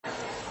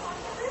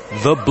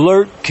The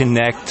Blurt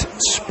Connect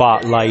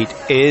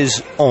spotlight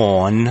is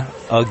on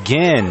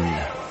again.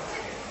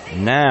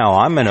 Now,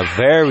 I'm in a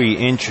very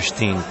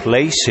interesting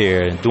place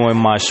here doing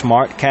my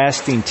smart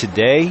casting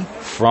today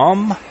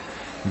from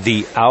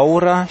the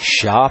Aura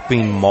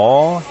Shopping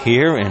Mall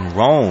here in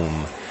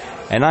Rome.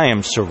 And I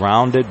am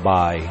surrounded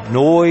by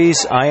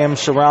noise. I am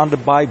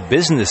surrounded by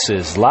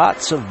businesses,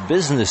 lots of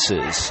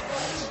businesses,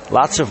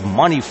 lots of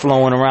money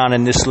flowing around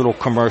in this little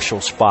commercial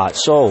spot.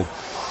 So,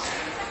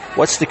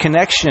 what's the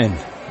connection?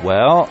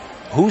 Well,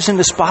 who's in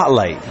the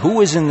spotlight?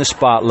 Who is in the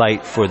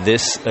spotlight for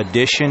this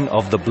edition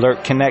of the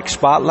Blurt Connect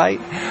Spotlight?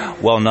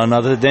 Well, none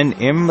other than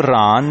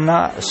Imran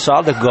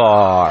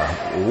Sadagar.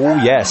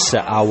 Oh, yes,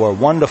 our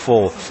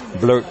wonderful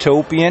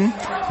Blurtopian.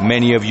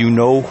 Many of you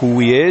know who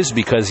he is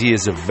because he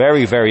is a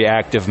very, very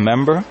active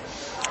member.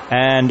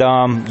 And,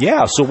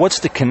 so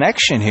what's the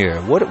connection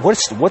here?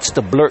 What's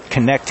the Blurt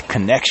Connect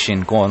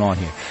connection going on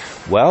here?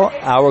 Well,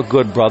 our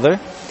good brother,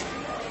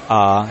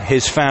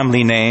 his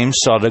family name,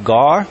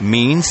 Sadagar,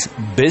 means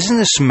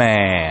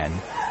businessman.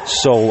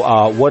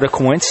 So what a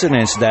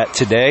coincidence that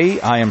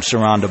today I am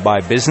surrounded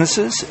by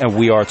businesses and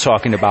we are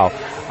talking about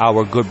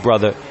our good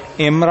brother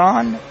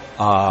Imran.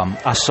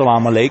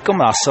 Assalamu alaikum.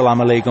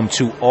 Assalamu alaikum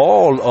to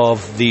all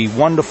of the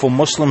wonderful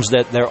Muslims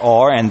that there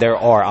are, and there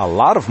are a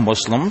lot of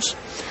Muslims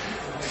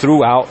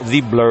throughout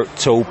the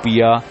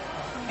Blurtopia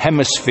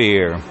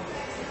hemisphere.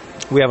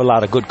 We have a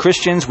lot of good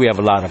Christians, we have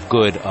a lot of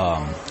good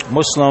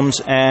Muslims,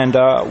 and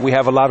we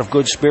have a lot of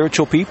good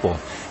spiritual people.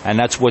 And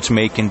that's what's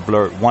making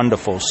Blurt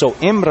wonderful. So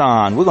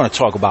Imran, we're going to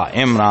talk about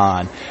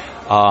Imran.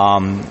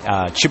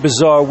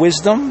 Chibazar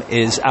Wisdom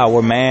is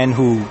our man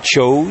who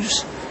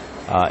chose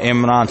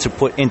Imran to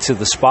put into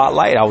the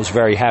spotlight. I was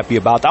very happy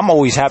about that. I'm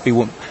always happy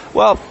when,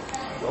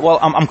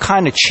 I'm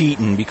kind of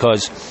cheating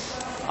because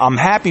I'm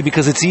happy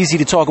because it's easy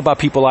to talk about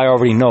people I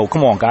already know.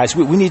 Come on, guys.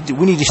 We need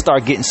to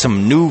start getting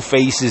some new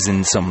faces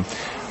and some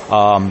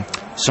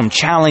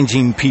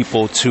challenging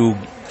people to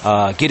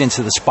get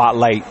into the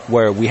spotlight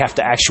where we have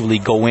to actually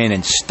go in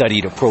and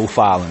study the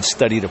profile and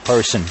study the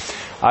person.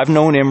 I've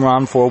known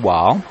Imran for a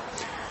while.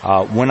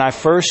 When I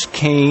first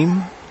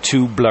came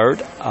to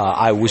Blurt,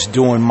 I was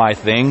doing my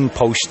thing,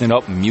 posting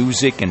up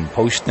music and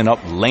posting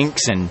up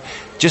links and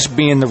just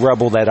being the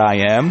rebel that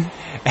I am.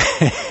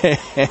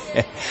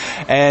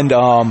 And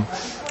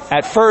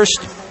at first,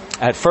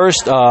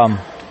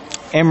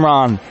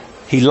 Imran,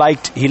 he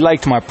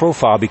liked my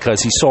profile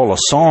because he saw a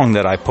song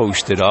that I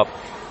posted up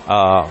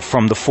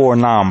from the Four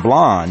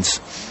Non-Blondes,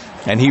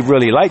 and he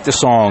really liked the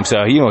song.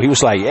 So he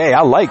was like, "Hey,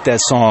 I like that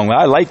song.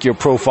 I like your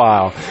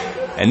profile."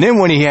 And then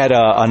when he had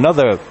a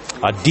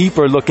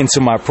deeper look into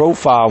my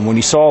profile, when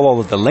he saw all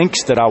of the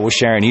links that I was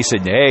sharing, he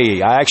said,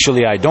 "Hey, I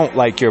don't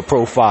like your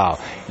profile.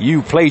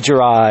 You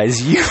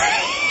plagiarize.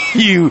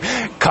 You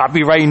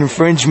copyright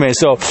infringement."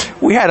 So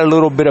we had a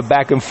little bit of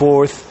back and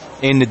forth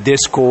in the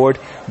Discord.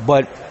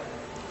 But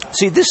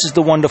see, this is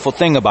the wonderful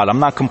thing about it. I'm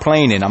not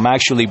complaining. I'm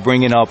actually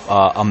bringing up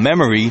a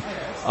memory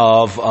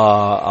of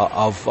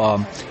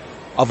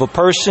a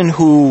person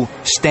who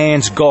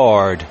stands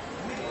guard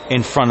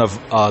in front of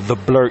the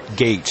Blurt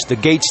gates. The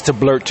gates to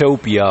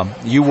Blurtopia,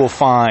 you will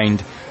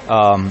find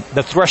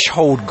the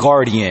Threshold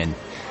Guardian.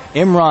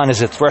 Imran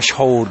is a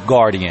Threshold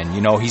Guardian.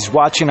 He's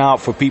watching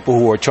out for people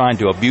who are trying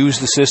to abuse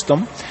the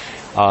system.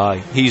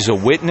 He's a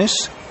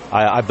witness.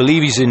 I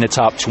believe he's in the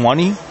top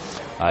 20.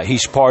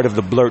 He's part of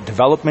the Blurt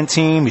development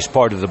team. He's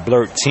part of the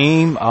Blurt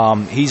team.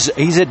 He's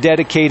a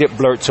dedicated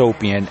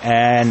Blurtopian,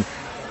 and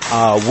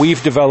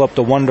we've developed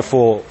a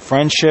wonderful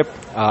friendship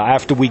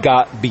after we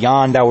got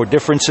beyond our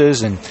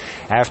differences, and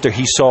after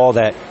he saw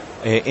that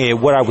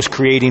what I was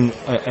creating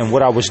and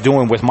what I was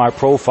doing with my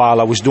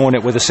profile, I was doing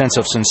it with a sense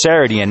of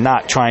sincerity and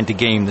not trying to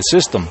game the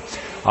system.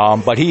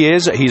 But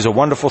he's a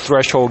wonderful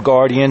Threshold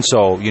Guardian.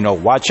 So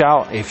watch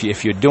out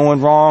if you're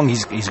doing wrong.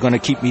 He's going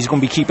to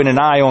be keeping an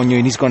eye on you,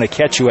 and he's going to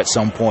catch you at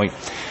some point.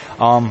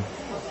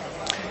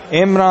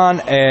 Imran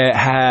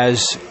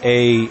has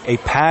a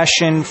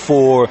passion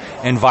for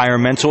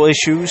environmental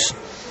issues,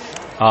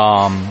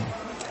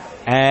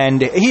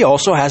 and he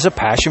also has a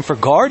passion for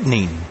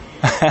gardening.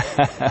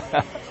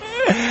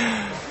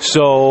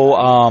 So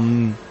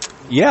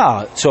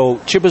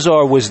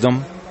Chibazar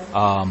Wisdom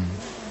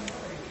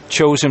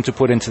chose him to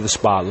put into the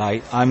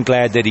spotlight. I'm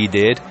glad that he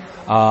did.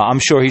 I'm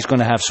sure he's going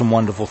to have some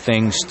wonderful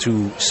things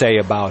to say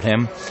about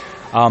him.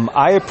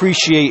 I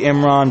appreciate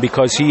Imran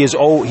because he's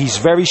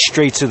very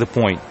straight to the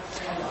point.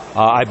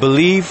 I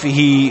believe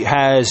he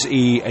has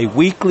a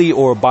weekly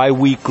or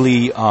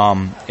bi-weekly,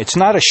 it's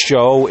not a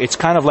show, it's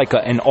kind of like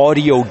an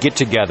audio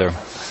get-together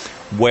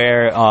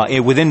where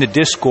within the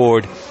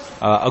Discord,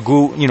 a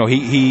group,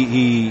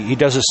 he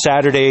does a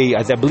Saturday,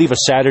 I believe a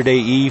Saturday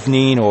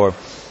evening, or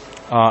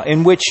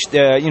in which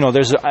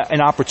there's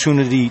an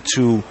opportunity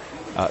to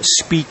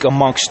speak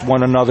amongst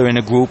one another in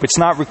a group. It's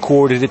not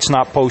recorded, it's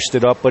not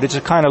posted up, but it's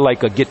kind of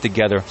like a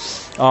get-together.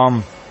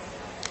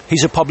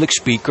 He's a public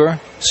speaker,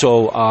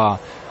 so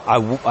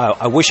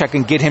I wish I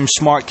can get him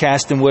smart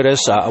casting with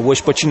us. I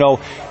wish, but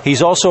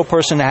he's also a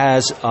person that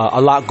has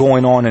a lot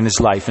going on in his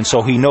life, and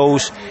so he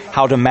knows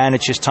how to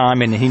manage his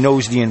time, and he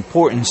knows the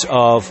importance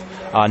of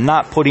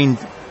not putting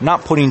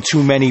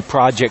too many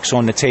projects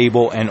on the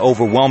table and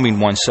overwhelming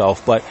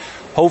oneself. But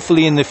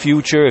hopefully in the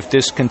future, if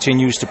this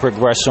continues to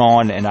progress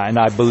on, and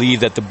I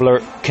believe that the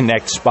Blurt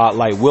Connect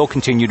Spotlight will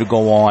continue to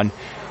go on,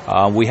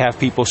 we have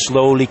people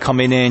slowly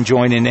coming in,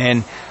 joining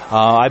in.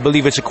 I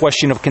believe it's a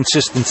question of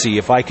consistency.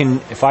 If I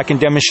can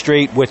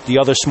demonstrate with the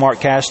other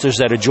smartcasters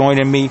that are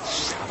joining me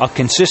a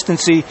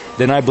consistency,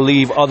 then I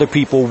believe other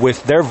people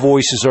with their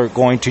voices are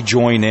going to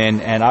join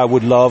in. And I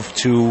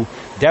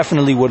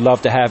definitely would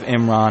love to have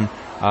Imran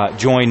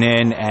join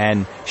in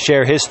and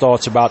share his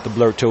thoughts about the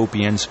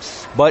Blurtopians.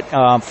 But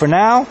for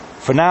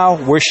now,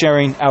 we're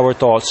sharing our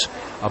thoughts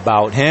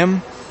about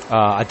him.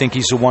 I think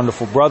he's a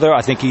wonderful brother.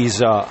 I think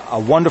he's a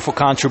wonderful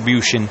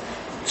contribution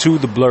to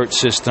the Blurt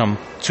system,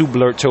 to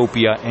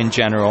Blurtopia in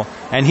general.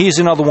 And he's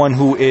another one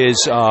who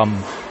is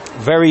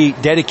very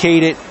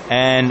dedicated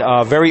and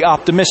very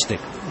optimistic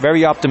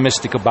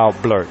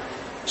about Blurt.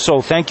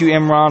 So thank you,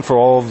 Imran, for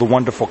all of the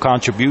wonderful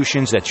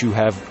contributions that you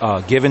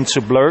have given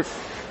to Blurt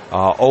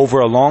over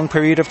a long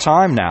period of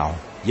time now.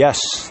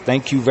 Yes,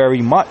 thank you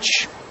very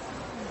much.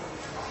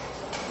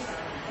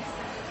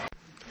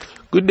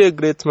 Good day,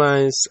 great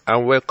minds,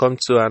 and welcome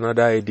to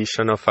another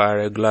edition of our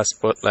regular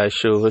Spotlight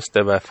show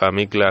hosted by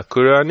Famiglia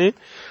Kurioni,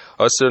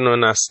 also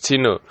known as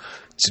Tino.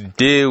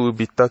 Today we'll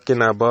be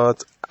talking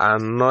about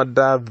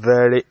another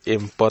very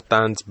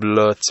important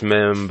Blurt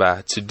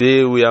member.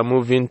 Today we are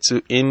moving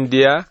to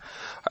India,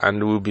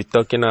 and we'll be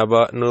talking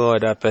about no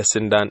other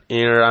person than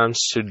Imran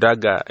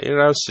Sudaga.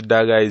 Imran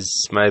Sudaga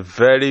is my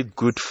very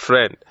good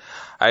friend.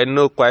 I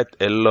know quite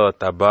a lot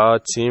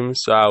about him,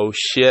 so I will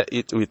share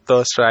it with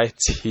us right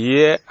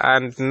here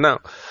and now.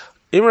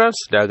 Imran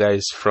Sudaga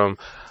is from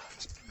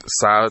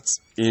South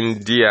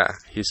India.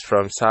 He's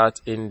from South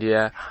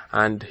India,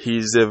 and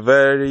he's a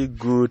very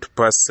good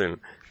person.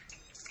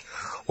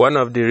 One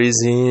of the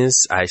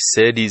reasons I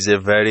said he's a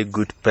very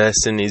good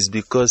person is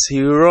because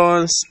he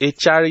runs a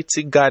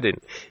charity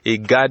garden, a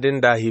garden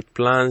that he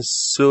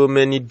plants so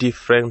many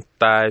different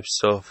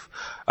types of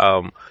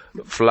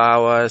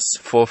flowers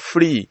for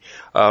free.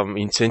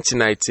 In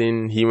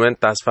 2019, he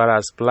went as far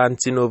as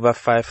planting over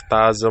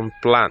 5,000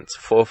 plants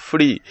for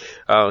free.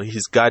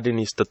 His garden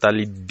is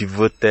totally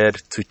devoted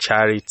to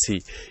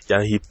charity,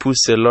 and he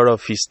puts a lot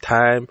of his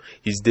time,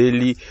 his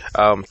daily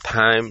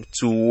time,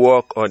 to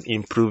work on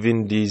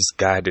improving this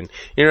garden.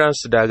 Imran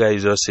Sudaga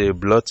is also a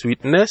Blurt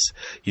witness.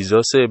 He's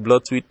also a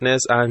Blurt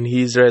witness, and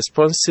he's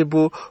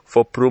responsible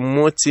for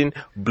promoting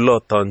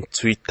Blurt on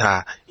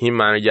Twitter.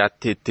 Him and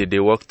Yatete, they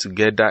work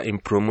together in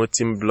promoting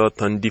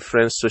Blurt on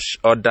different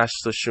other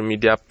social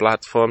media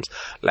platforms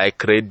like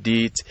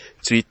Reddit,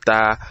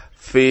 Twitter,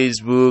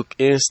 Facebook,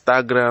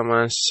 Instagram,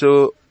 and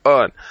so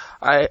on.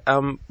 I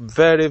am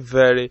very,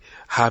 very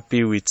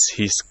happy with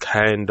his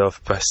kind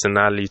of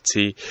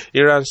personality.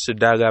 Imran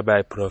Sudaga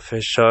by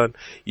profession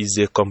is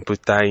a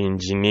computer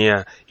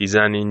engineer. He's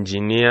an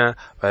engineer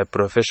by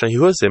profession. He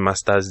holds a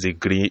master's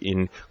degree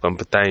in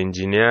computer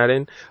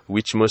engineering,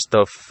 which most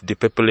of the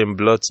people in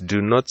Blurt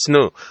do not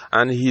know.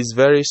 And he's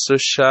very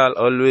social,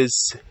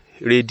 always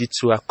ready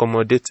to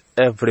accommodate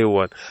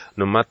everyone,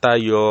 no matter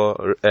no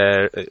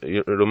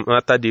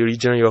matter the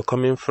region you're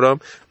coming from,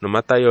 no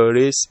matter your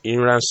race.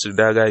 Imran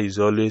Sudaga is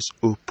always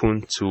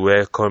open to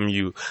welcome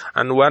you.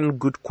 And one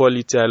good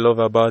quality I love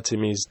about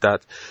him is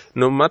that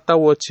no matter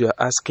what you're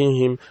asking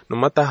him, no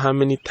matter how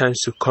many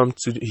times you come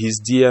to his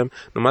DM,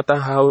 no matter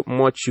how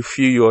much you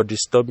feel you're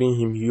disturbing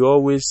him,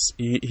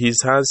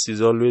 his hands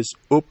is always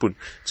open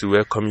to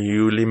welcome you. He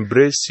will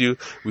embrace you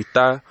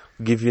without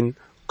giving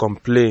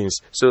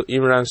complaints. So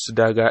Imran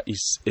Sudaga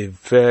is a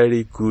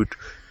very good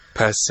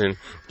person.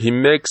 He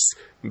makes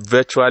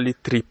virtually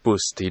 3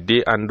 posts a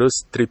day, and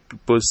those 3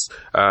 posts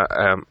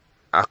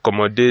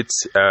accommodate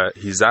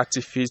his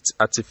artifacts,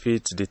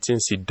 the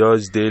things he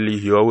does daily.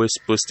 He always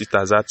posts it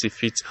as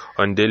artifacts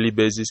on daily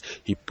basis.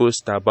 He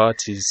posts about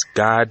his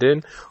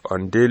garden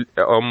on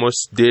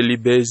almost daily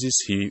basis.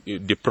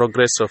 The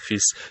progress of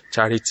his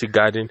charity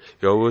garden,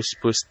 he always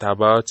posts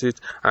about it.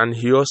 And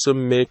he also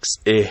makes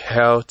a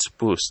health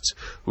post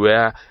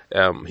where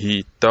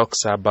he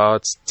talks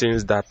about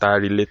things that are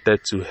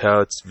related to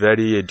health.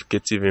 Very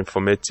educative,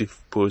 informative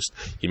post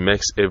he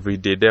makes every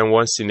day. Then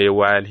once in a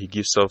while he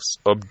gives us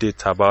update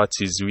about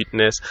his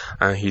witness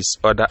and his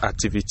other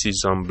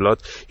activities on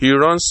Blurt. He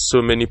runs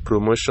so many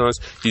promotions.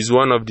 He's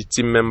one of the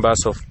team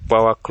members of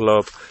Power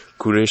Club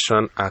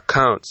Curation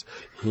account.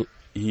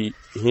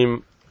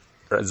 Him,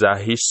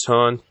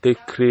 Zahison,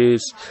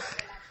 Tekris,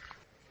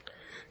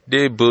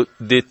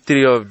 the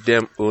 3 of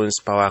them owns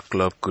Power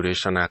Club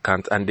Curation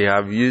account, and they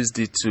have used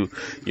it to,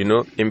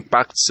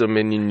 impact so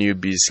many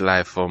newbies'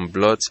 life on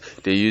Blurt.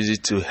 They use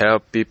it to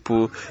help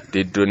people.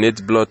 They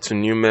donate blood to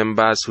new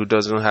members who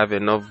doesn't have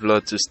enough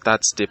blood to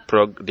start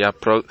their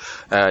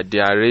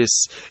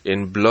race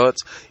in Blurt.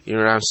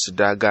 Imran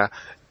Sudaga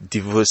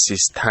devotes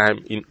his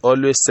time in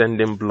always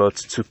sending blood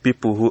to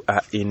people who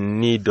are in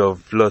need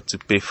of blood to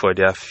pay for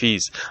their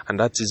fees, and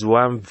that is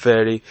one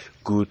very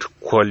good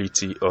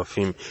quality of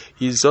him.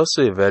 He's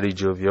also a very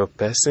jovial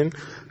person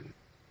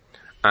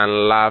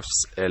and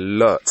laughs a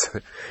lot.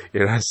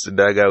 Iran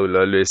Sudaga will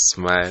always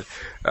smile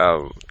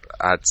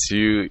at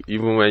you.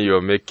 Even when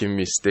you're making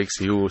mistakes,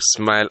 he will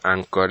smile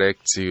and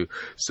correct you.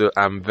 So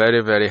I'm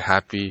very, very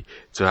happy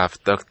to have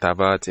talked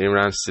about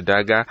Imran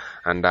Sudaga,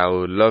 and I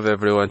would love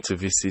everyone to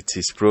visit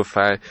his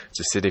profile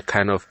to see the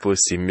kind of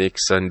posts he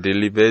makes on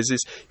daily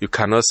basis. You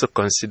can also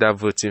consider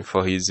voting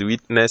for his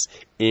witness.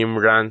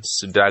 Imran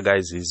Sudaga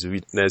is his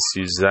witness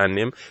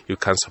username. You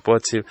can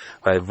support him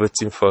by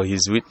voting for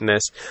his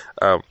witness.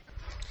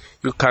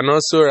 You can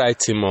also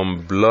write him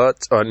on Blood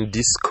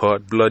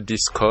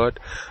Discord,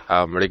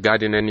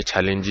 regarding any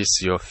challenges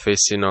you're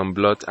facing on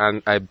Blood,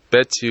 and I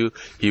bet you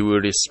he will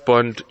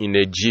respond in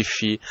a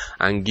jiffy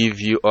and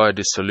give you all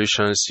the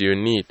solutions you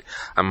need.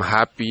 I'm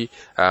happy,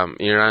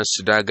 Iran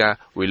Sudaga,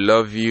 we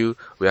love you.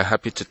 We are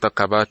happy to talk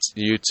about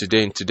you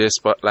today in today's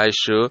Spotlight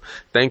Show.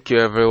 Thank you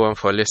everyone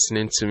for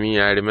listening to me.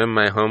 I remember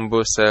my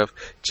humble self,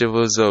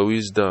 Chivozo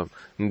Wisdom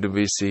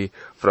Ndubisi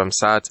from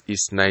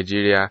Southeast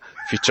Nigeria,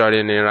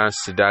 featuring Iran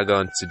Sudaga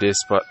on today's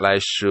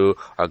Spotlight Show,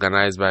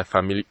 organized by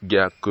Family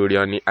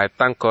Kurioni. I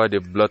thank all the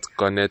Blood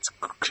Connect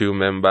crew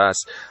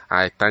members.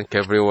 I thank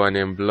everyone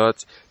in Blood.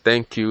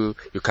 Thank you.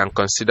 You can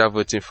consider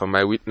voting for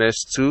my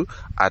witness too.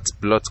 At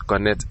Blood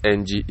Connect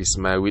NG is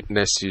my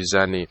witness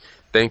username.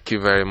 Thank you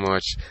very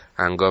much,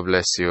 and God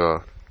bless you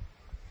all.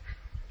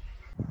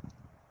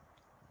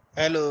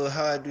 Hello,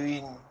 how are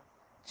you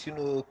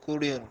doing?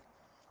 Korean.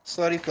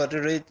 Sorry for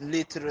the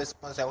late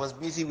response. I was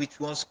busy with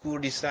one school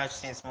research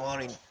since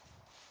morning.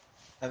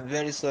 I'm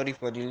very sorry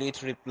for the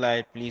late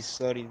reply. Please,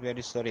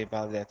 very sorry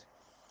about that.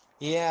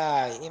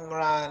 Yeah,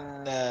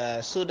 Imran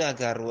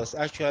Sudagar was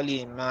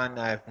actually a man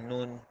I've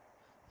known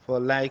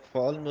for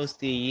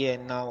almost a year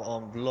now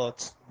on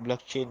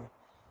blockchain.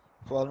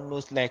 For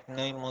almost like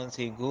 9 months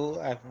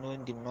ago, I've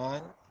known the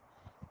man.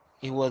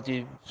 He was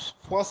the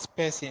first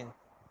person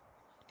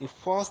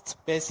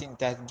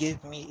that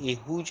gave me a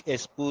huge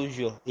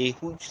exposure, a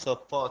huge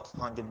support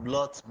on the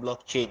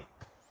blockchain.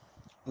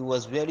 He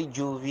was very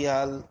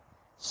jovial,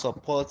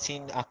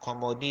 supporting,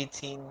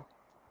 accommodating.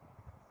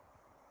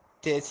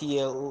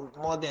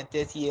 More than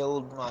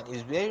 30-year-old man.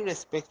 Is very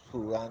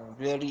respectful and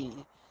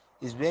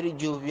is very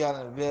jovial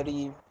and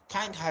very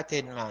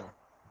kind-hearted man.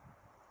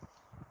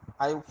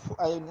 I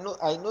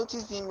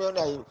noticed him when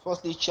I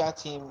firstly chat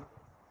him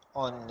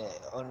on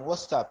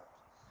WhatsApp.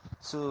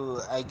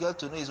 So I got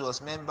to know he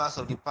was members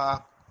of the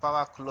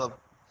Power Club.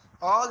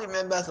 All the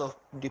members of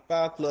the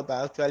Power Club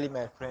are actually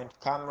my friend.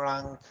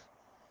 Kamran,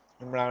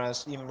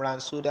 Imran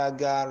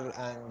Sudagar,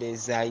 and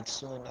Zaid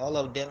Soon. All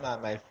of them are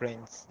my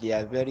friends. They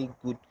are very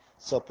good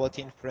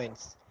supporting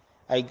friends.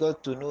 I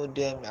got to know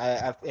them. I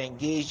have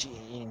engaged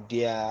in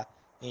their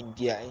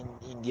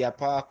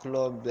Power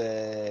Club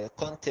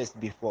contest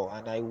before,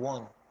 and I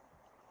won.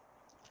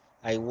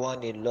 I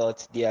won a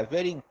lot. They are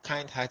very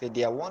kind-hearted.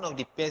 They are one of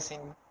the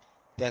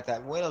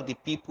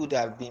people that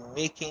have been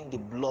making the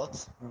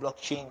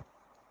blockchain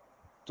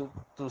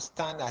to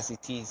stand as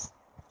it is.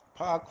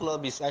 Power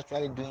Club is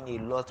actually doing a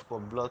lot for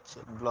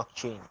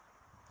blockchain.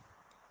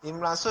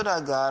 Imran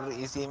Sodagar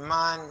is a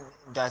man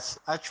that's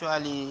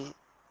actually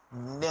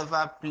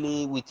never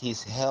play with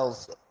his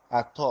health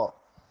at all.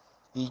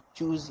 He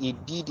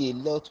did a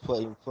lot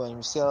for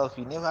himself.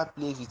 He never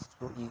plays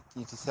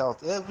with his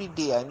health. Every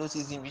day I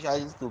notice him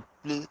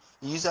he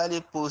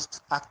usually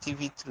posts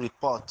activity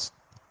reports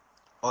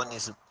on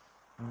his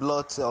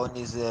blog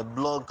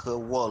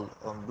wall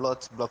on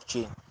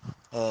blockchain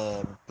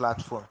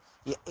platform.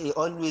 He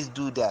always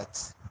do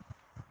that.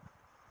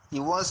 He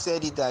once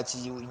said it that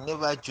he will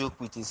never joke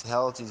with his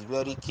health. He's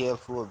very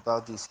careful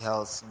about his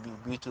health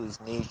due to his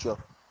nature.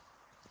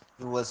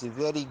 He was a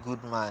very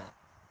good man.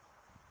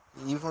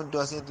 He even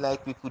doesn't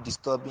like people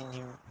disturbing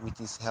him with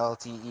his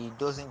health. He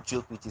doesn't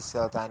joke with his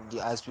health, and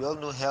as we all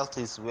know, health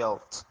is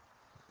wealth.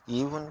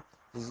 He even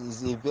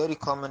is a very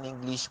common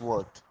English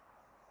word.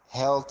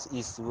 Health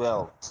is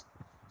wealth.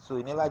 So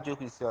he never joke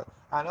with his health.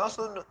 And I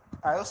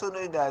also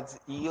know that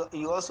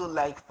he also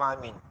like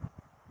farming.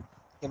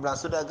 Imran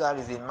Sudagar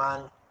is a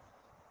man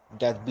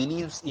that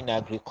believes in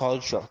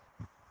agriculture.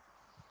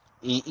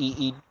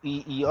 He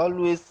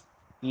always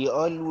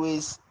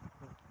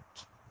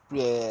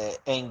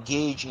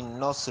engage in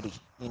nursery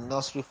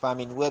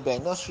farming, whereby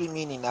nursery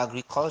mean in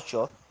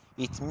agriculture,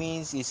 it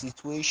means a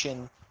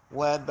situation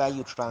whereby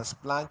you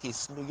transplant a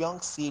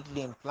young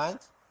seedling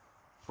plant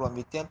from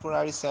the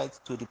temporary site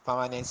to the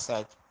permanent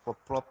site for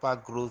proper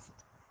growth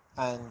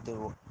and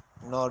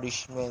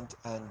nourishment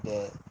and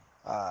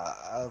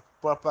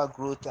proper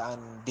growth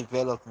and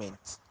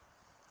development.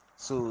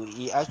 So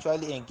he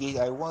actually engaged.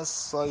 I once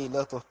saw a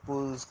lot of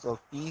posts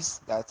of his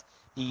that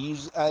he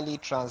usually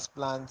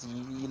transplants.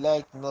 He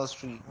like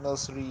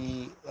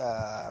nursery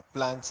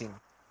planting.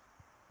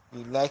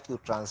 He like to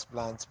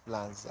transplant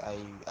plants.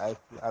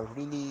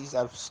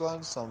 I've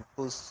seen some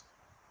posts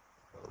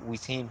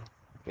with him.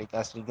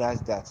 as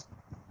regards that.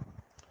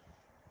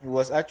 He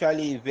was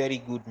actually a very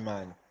good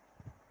man.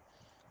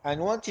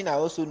 And one thing I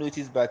also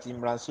noticed about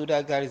Imran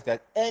Sodagar is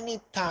that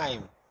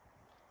anytime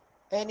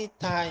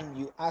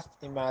you ask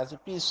Imran to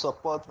please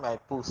support my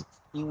post,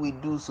 he will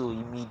do so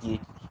immediately.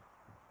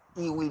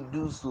 He will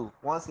do so.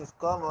 Once it's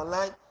come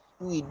online,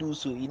 he will do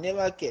so. He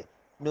never cares.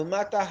 No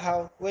matter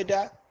how,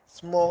 whether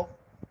small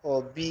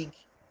or big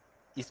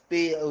his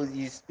pay or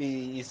his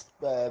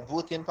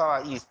voting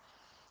power is,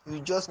 you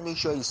just make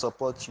sure he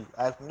supports you.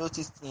 I've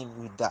noticed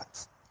him with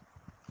that.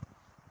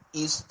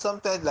 Is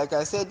sometimes, like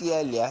I said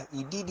earlier,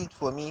 he did it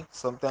for me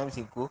sometimes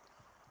ago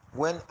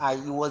when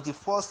he was the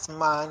first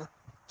man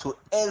to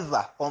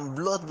ever on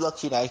blood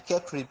blockchain. I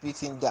kept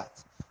repeating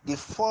that. The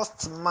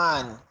first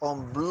man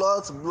on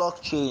blood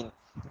blockchain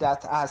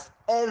that has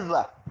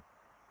ever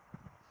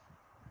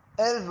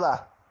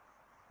ever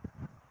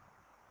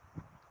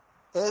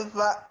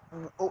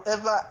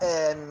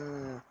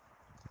ever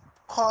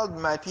called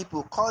my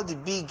people, called the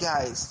big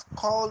guys,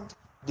 called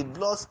the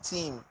blood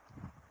team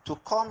to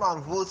come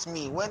and vote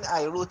me when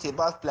I wrote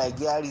about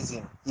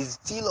plagiarism. Is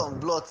still on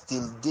blood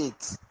till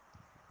date.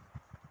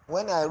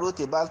 When I wrote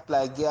about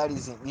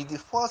plagiarism, he's the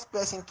first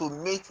person to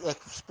make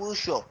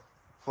exposure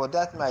for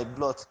that my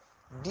blog.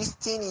 This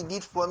thing he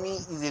did for me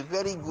is a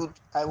very good.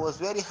 I was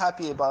very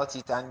happy about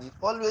it, and it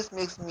always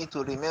makes me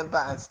to remember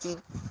and still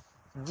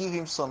give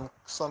him some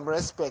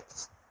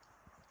respect.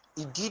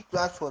 He did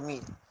that for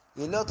me.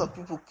 A lot of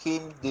people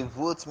came, they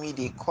vote me,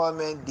 they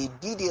comment, they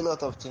did a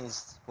lot of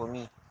things for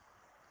me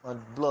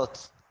on blog.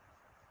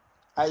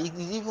 It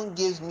even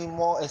gives me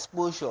more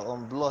exposure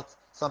on blog.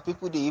 Some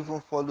people they even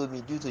follow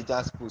me due to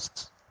that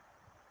post.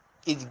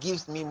 It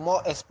gives me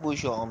more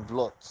exposure on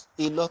blog.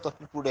 A lot of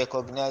people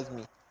recognize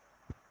me.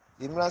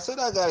 Imran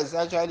Sodagar is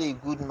actually a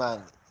good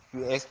man.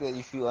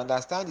 If you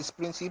understand his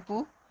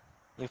principle,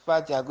 in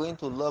fact, you are going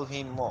to love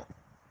him more.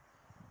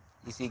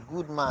 He's a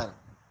good man.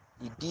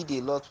 He did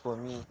a lot for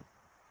me,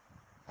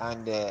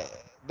 and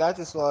that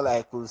is all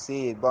I could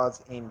say about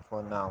him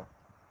for now.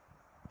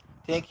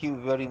 Thank you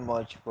very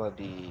much for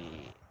the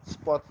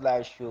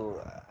spotlight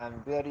show.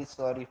 I'm very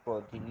sorry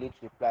for the late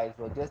replies,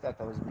 but just that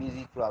I was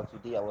busy throughout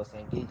today. I was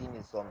engaging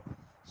in some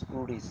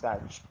school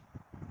research.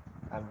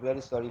 I'm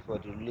very sorry for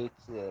the late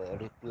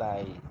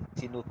reply,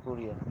 Tino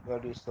Korean.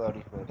 Very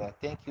sorry for that.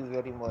 Thank you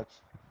very much.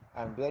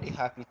 I'm very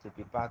happy to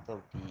be part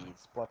of the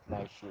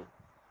spotlight show.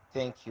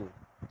 Thank you.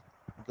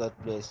 God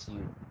bless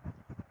you.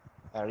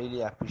 I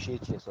really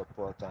appreciate your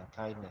support and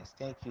kindness.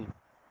 Thank you,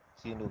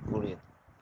 Tino Korean.